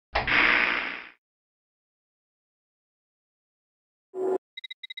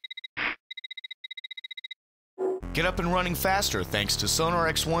Get up and running faster thanks to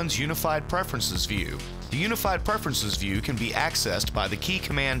SONAR X1's Unified Preferences View. The Unified Preferences View can be accessed by the key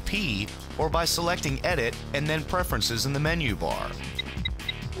command P or by selecting Edit and then Preferences in the menu bar.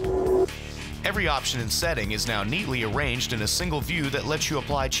 Every option and setting is now neatly arranged in a single view that lets you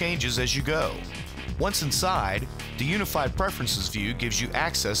apply changes as you go. Once inside, the Unified Preferences View gives you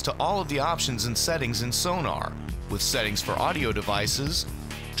access to all of the options and settings in SONAR, with settings for audio devices,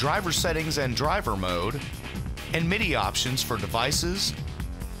 driver settings and driver mode, and MIDI options for devices,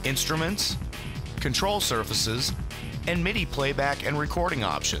 instruments, control surfaces, and MIDI playback and recording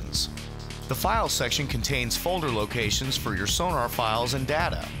options. The File section contains folder locations for your SONAR files and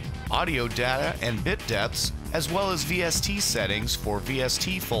data, audio data and bit depths, as well as VST settings for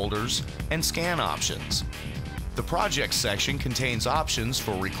VST folders and scan options. The Projects section contains options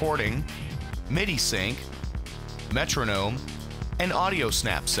for recording, MIDI sync, metronome, and audio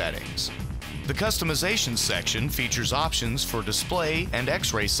snap settings. The Customization section features options for display and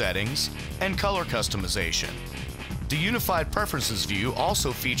X-ray settings and color customization. The Unified Preferences View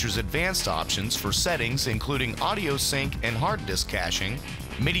also features advanced options for settings including audio sync and hard disk caching,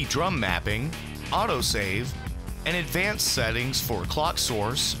 MIDI drum mapping, autosave, and advanced settings for clock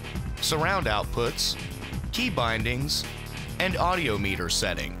source, surround outputs, key bindings, and audio meter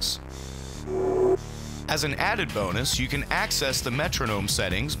settings. As an added bonus, you can access the metronome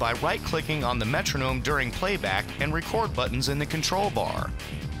settings by right-clicking on the metronome during playback and record buttons in the control bar.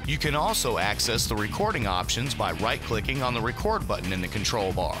 You can also access the recording options by right-clicking on the record button in the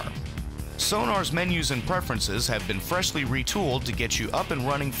control bar. SONAR's menus and preferences have been freshly retooled to get you up and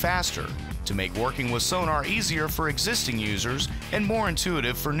running faster, to make working with SONAR easier for existing users and more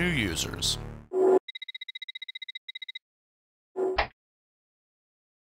intuitive for new users.